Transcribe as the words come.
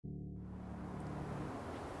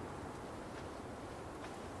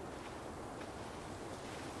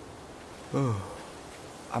I'm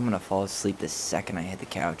gonna fall asleep the second I hit the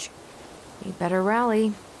couch. You better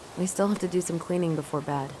rally. We still have to do some cleaning before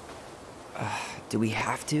bed. Do we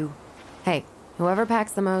have to? Hey, whoever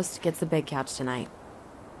packs the most gets the big couch tonight.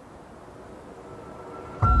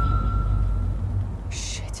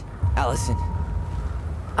 Shit. Allison.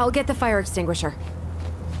 I'll get the fire extinguisher.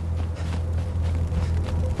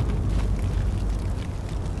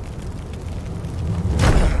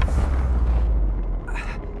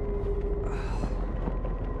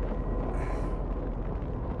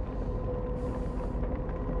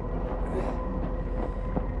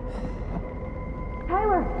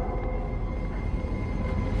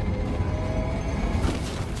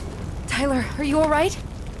 Tyler, are you all right?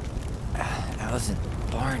 Allison,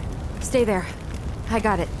 barn. Stay there. I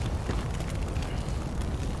got it.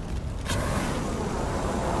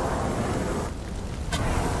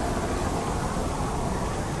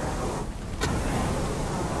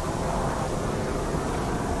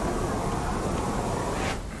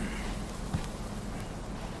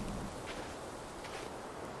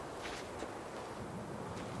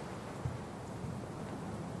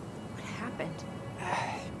 What happened?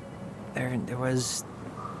 There was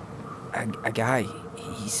a guy.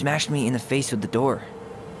 He smashed me in the face with the door.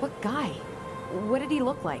 What guy? What did he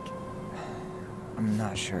look like? I'm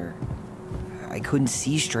not sure. I couldn't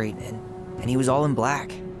see straight, and he was all in black.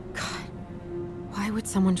 God, why would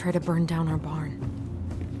someone try to burn down our barn?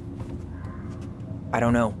 I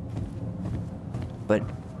don't know. But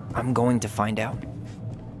I'm going to find out.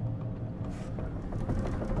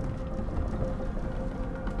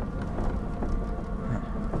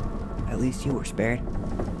 At least you were spared.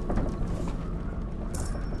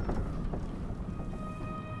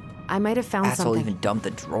 I might have found Asshole something. even dumped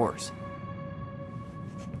the drawers.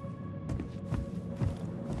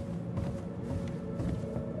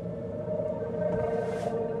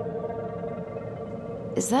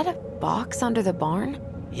 Is that a box under the barn?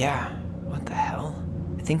 Yeah, what the hell?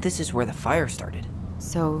 I think this is where the fire started.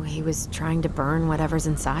 So he was trying to burn whatever's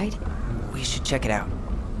inside? We should check it out.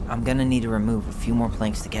 I'm gonna need to remove a few more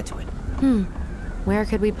planks to get to it. Where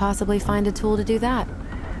could we possibly find a tool to do that?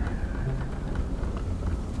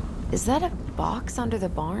 Is that a box under the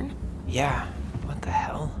barn? Yeah, what the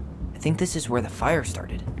hell? I think this is where the fire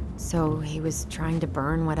started. So he was trying to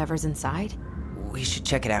burn whatever's inside? We should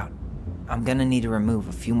check it out. I'm gonna need to remove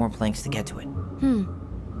a few more planks to get to it.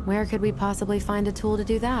 Where could we possibly find a tool to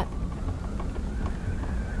do that?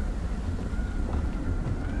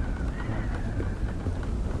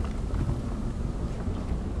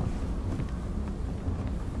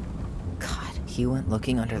 God, He went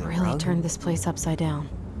looking under the really rug? turned this place upside down.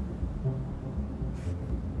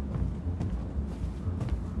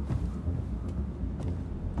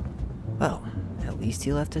 Well, at least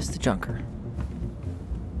he left us the junker.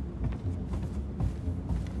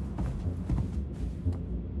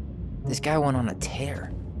 This guy went on a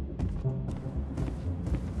tear.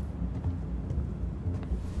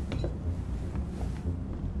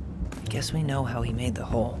 I guess we know how he made the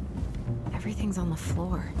hole. Everything's on the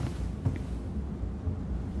floor.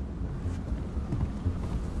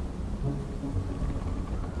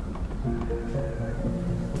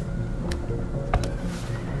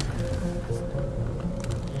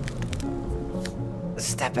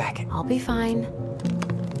 Step back. I'll be fine.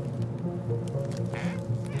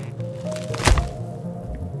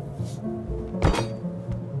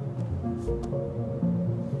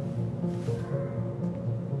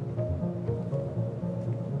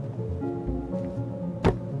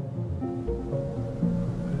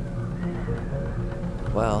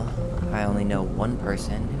 Well, I only know one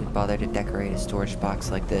person who'd bother to decorate a storage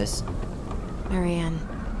box like this. Marianne.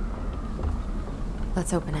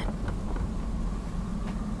 Let's open it.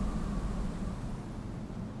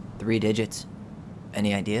 3 digits.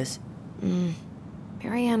 Any ideas?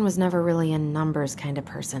 Marianne was never really a numbers kind of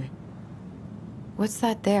person. What's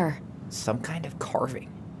that there? Some kind of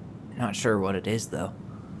carving. Not sure what it is, though.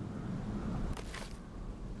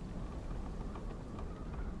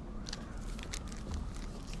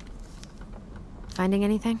 Finding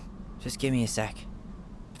anything? Just give me a sec.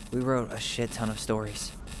 We wrote a shit ton of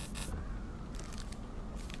stories.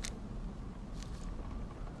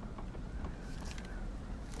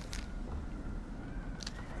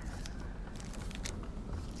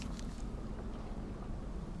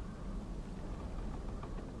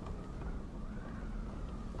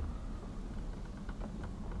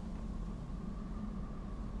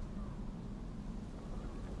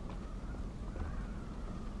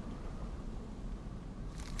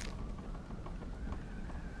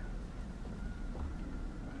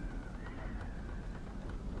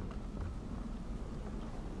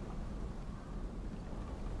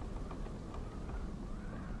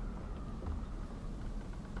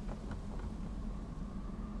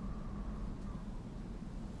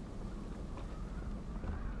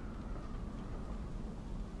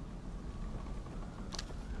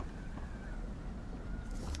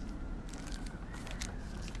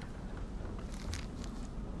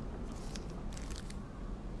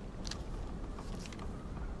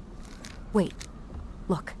 Wait.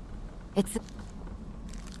 Look. It's...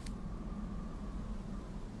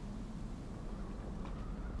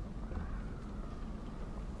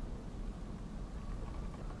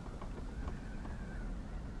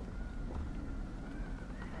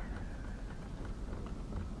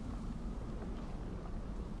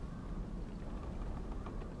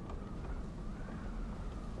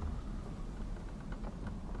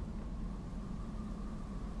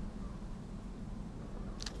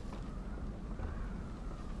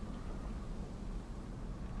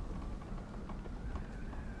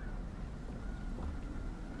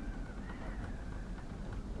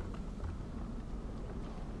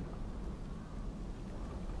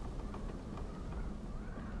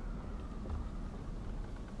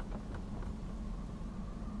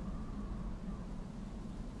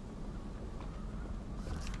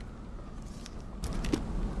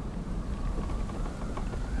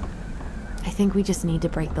 I think we just need to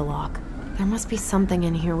break the lock. There must be something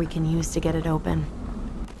in here we can use to get it open.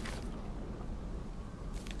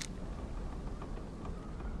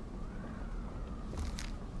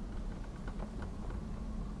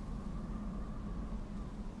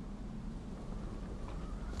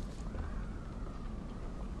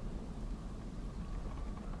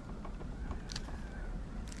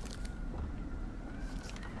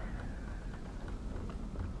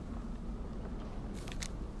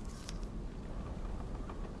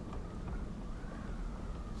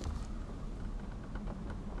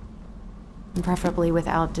 Preferably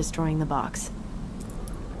without destroying the box.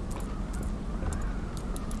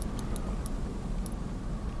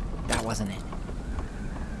 That wasn't it.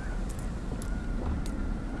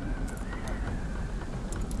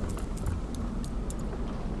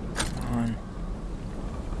 Come on.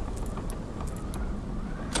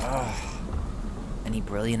 Ugh. Any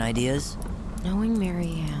brilliant ideas? Knowing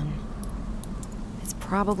Marianne, it's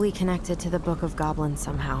probably connected to the Book of Goblins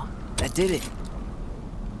somehow. That did it.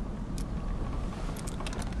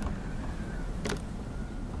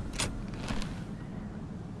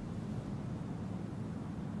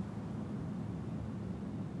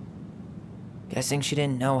 Guessing she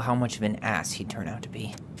didn't know how much of an ass he'd turn out to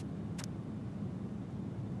be.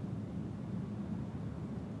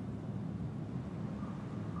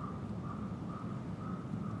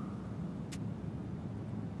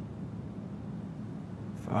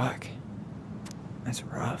 Fuck. That's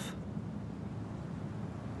rough.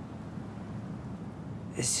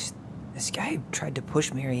 This guy tried to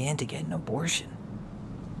push Marianne to get an abortion,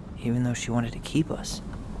 even though she wanted to keep us.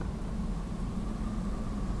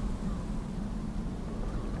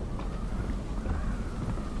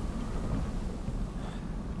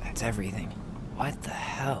 That's everything. What the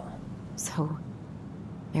hell? So,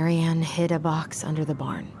 Marianne hid a box under the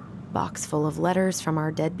barn. Box full of letters from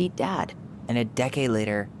our deadbeat dad. And a decade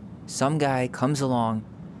later, some guy comes along,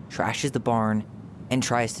 trashes the barn, and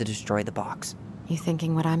tries to destroy the box. You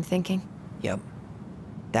thinking what I'm thinking? Yep.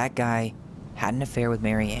 That guy had an affair with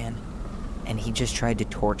Marianne, and he just tried to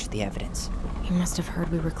torch the evidence. He must have heard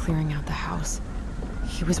we were clearing out the house.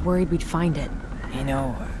 He was worried we'd find it. You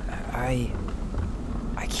know, I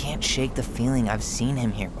can't shake the feeling I've seen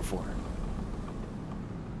him here before.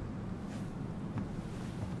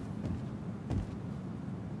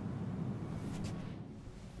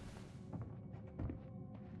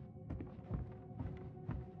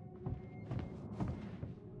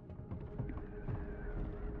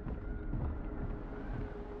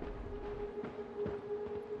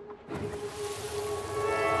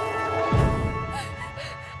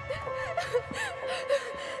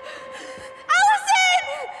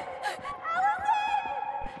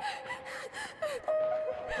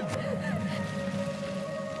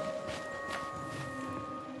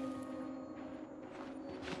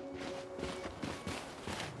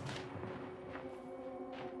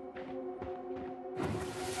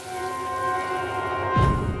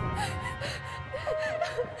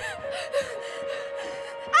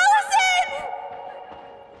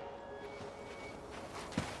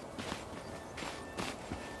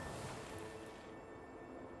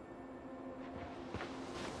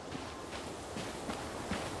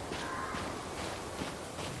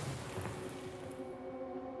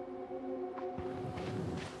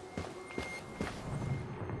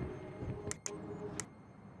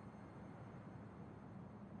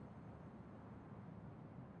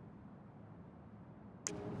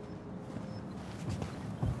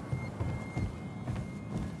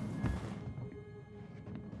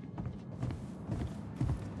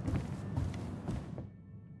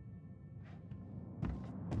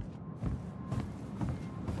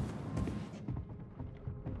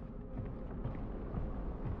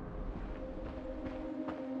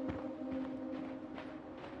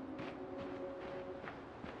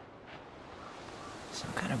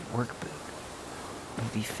 Some kind of work boot.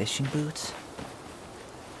 Maybe fishing boots?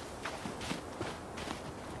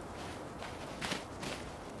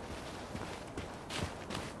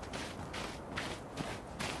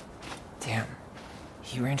 Damn.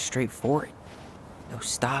 He ran straight for it. No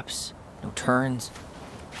stops, no turns.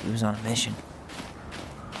 He was on a mission.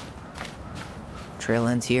 Trail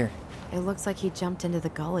ends here. It looks like he jumped into the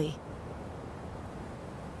gully.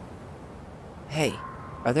 Hey,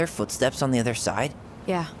 are there footsteps on the other side?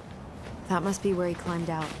 Yeah, that must be where he climbed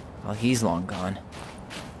out. Well, he's long gone.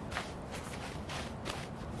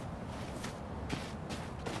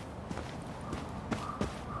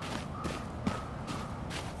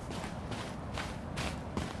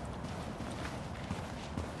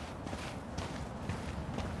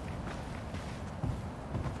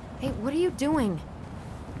 Hey, what are you doing?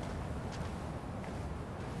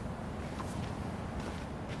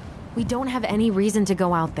 We don't have any reason to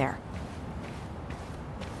go out there.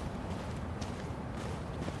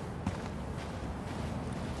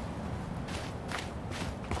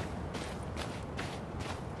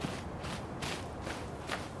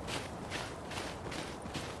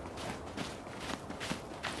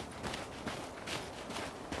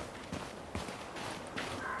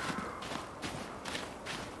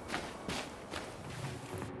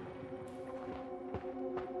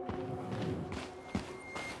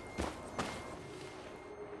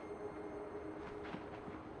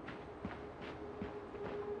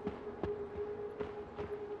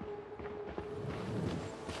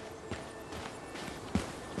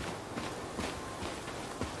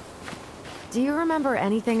 Do you remember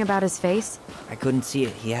anything about his face? I couldn't see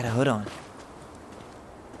it. He had a hood on.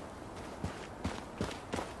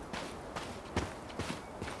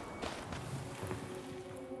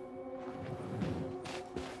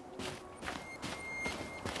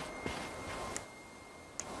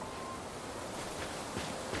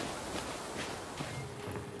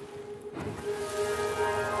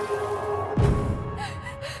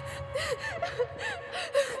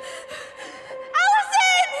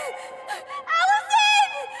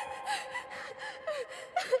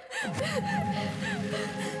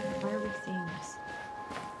 Why are we seeing this?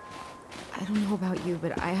 I don't know about you,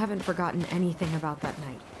 but I haven't forgotten anything about that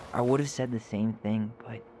night. I would have said the same thing,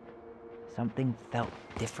 but something felt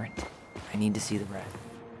different. I need to see the rest.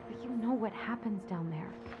 But you know what happens down there.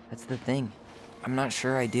 That's the thing. I'm not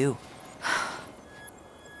sure I do.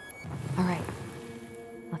 All right,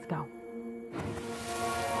 let's go.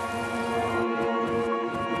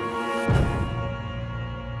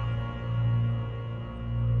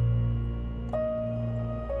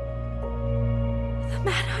 The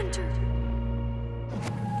Mad Hunter!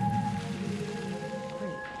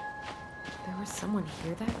 Wait, there was someone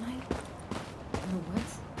here that night? In the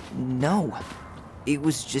woods? No. It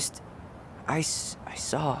was just... I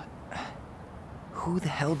saw... Who the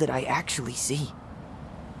hell did I actually see?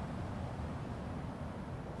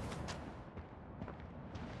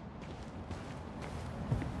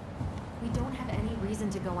 We don't have any reason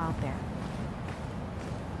to go out there.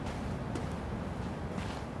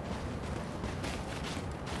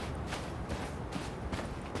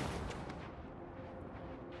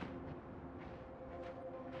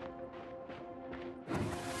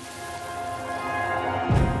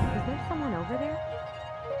 Is there someone over there?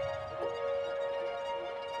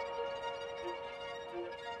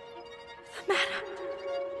 The Mad Hunter!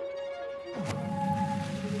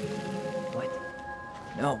 What?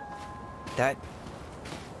 No.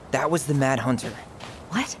 That was the Mad Hunter.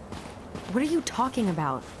 What? What are you talking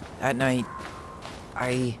about? That night,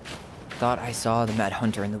 I thought I saw the Mad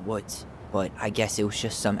Hunter in the woods, but I guess it was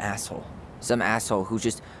just some asshole. Some asshole who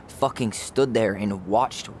just fucking stood there and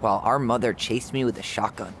watched while our mother chased me with a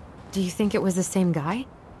shotgun. Do you think it was the same guy?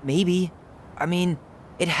 Maybe. I mean,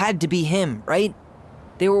 it had to be him, right?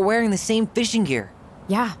 They were wearing the same fishing gear.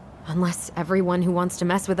 Yeah, unless everyone who wants to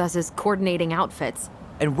mess with us is coordinating outfits.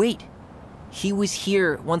 And wait, he was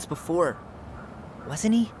here once before,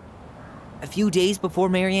 wasn't he? A few days before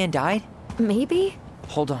Marianne died? Maybe?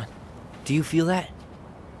 Hold on. Do you feel that?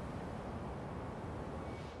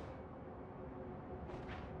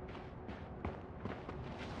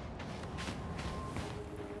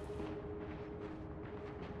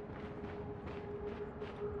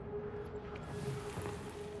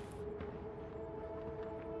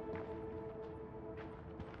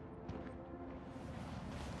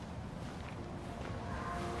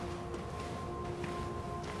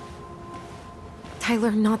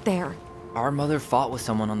 Tyler, not there. Our mother fought with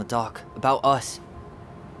someone on the dock about us.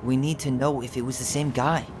 We need to know if it was the same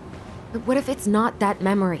guy. But what if it's not that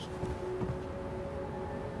memory?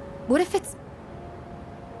 What if it's...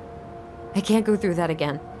 I can't go through that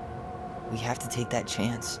again. We have to take that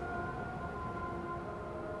chance.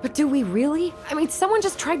 But do we really? I mean, someone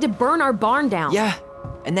just tried to burn our barn down. Yeah,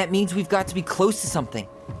 and that means we've got to be close to something.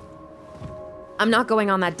 I'm not going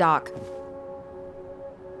on that dock.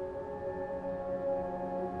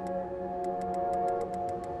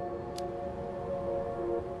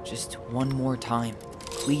 Just one more time,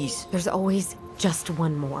 please. There's always just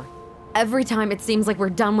one more. Every time it seems like we're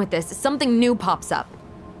done with this, something new pops up.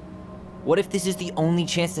 What if this is the only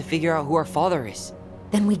chance to figure out who our father is?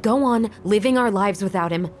 Then we go on, living our lives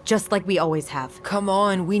without him, just like we always have. Come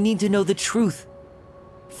on, we need to know the truth.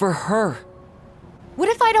 For her. What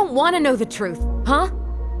if I don't want to know the truth, huh?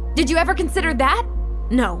 Did you ever consider that?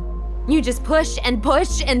 No. You just push and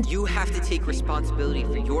push and... You have to take responsibility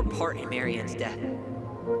for your part in Marianne's death.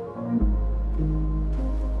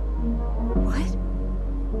 What?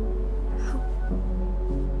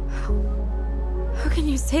 How can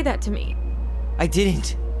you say that to me? I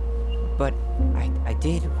didn't. But I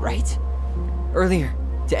did, right? Earlier,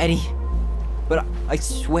 to Eddie. But I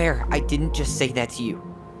swear I didn't just say that to you.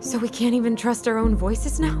 So we can't even trust our own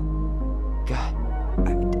voices now? God,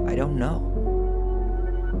 I don't know.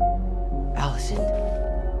 Allison.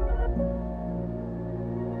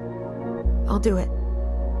 I'll do it.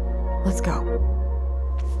 Let's go.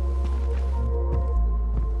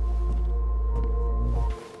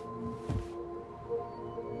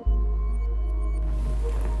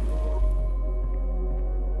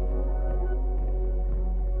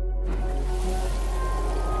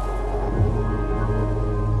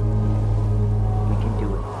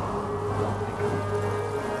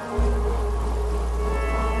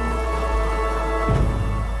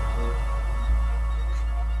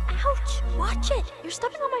 Watch it! You're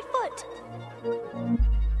stepping on my foot!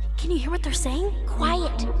 Can you hear what they're saying?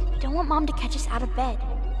 Quiet! We don't want Mom to catch us out of bed.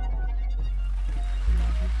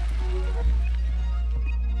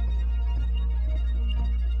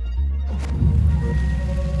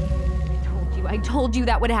 I told you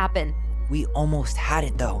that would happen. We almost had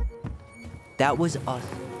it though. That was us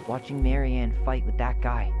watching Marianne fight with that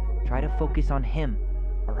guy. Try to focus on him,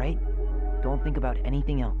 alright? Don't think about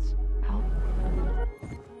anything else.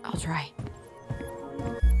 I'll try.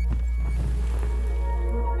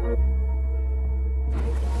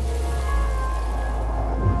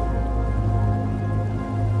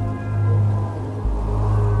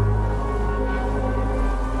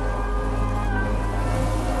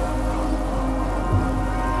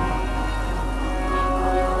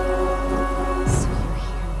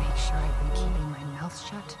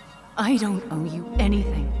 I don't owe you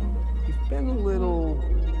anything. You've been a little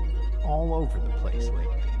all over the place lately.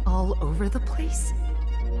 All over the place?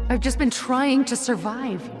 I've just been trying to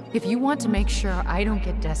survive. If you want to make sure I don't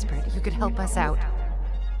get desperate, you could help us out.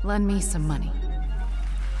 Lend me some money.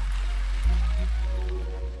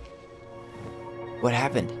 What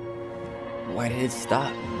happened? Why did it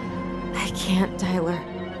stop? I can't, Tyler.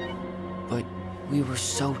 But we were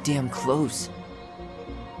so damn close.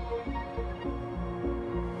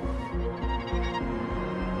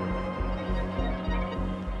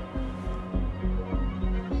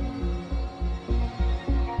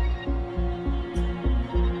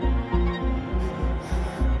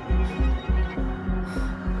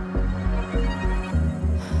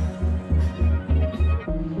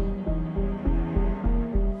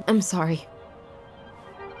 I'm sorry.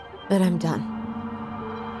 But I'm done.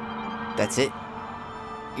 That's it?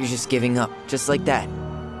 You're just giving up, just like that.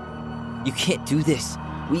 You can't do this.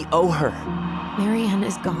 We owe her. Marianne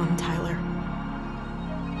is gone, Tyler.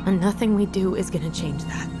 And nothing we do is gonna change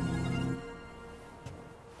that.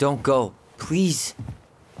 Don't go, please.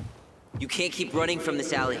 You can't keep running from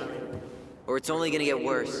this alley, or it's only gonna get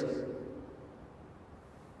worse.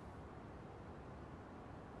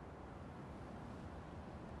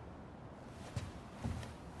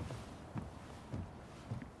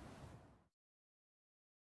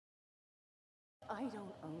 I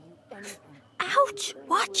don't owe you anything. Ouch!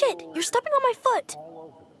 Watch it! You're stepping on my foot!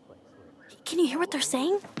 Can you hear what they're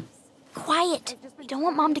saying? Quiet! We don't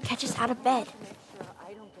want Mom to catch us out of bed.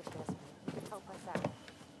 I don't get desperate. You could help us out.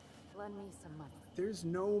 Lend me some money. There's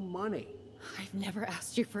no money. I've never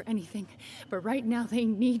asked you for anything, but right now they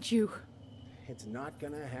need you. It's not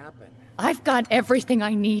gonna happen. I've got everything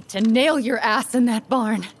I need to nail your ass in that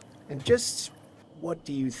barn. And just what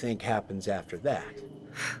do you think happens after that?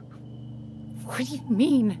 What do you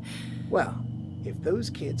mean? Well, if those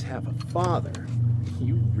kids have a father,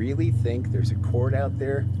 you really think there's a court out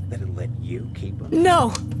there that'll let you keep them?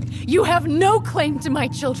 No! You have no claim to my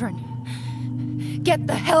children! Get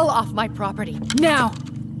the hell off my property, now!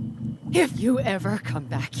 If you ever come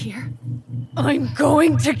back here, I'm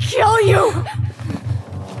going to kill you!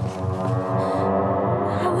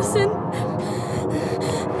 Allison?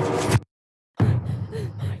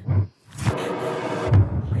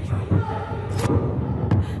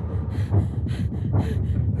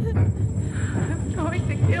 I'm going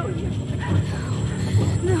to kill you.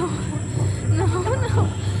 No. No, no.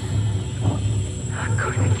 I'm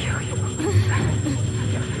going to kill you.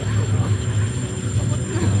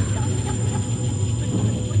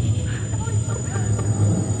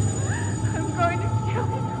 I'm going to kill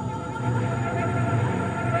you.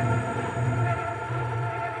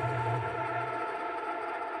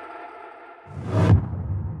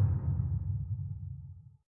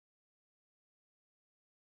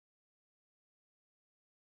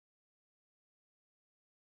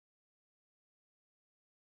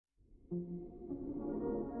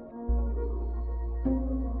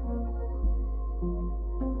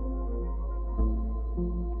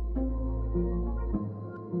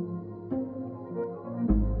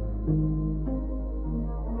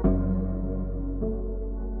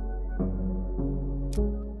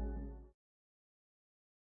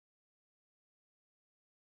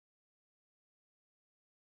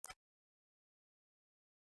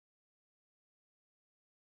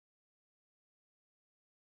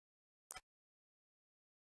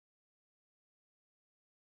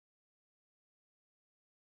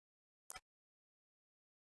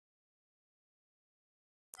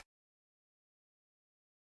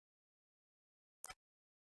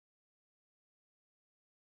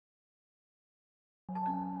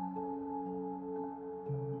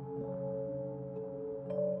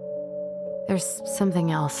 There's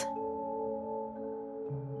something else.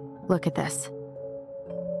 Look at this.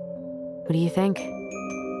 What do you think?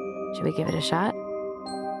 Should we give it a shot?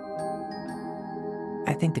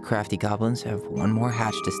 I think the crafty goblins have one more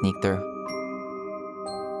hatch to sneak through.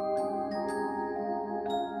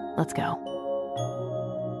 Let's go.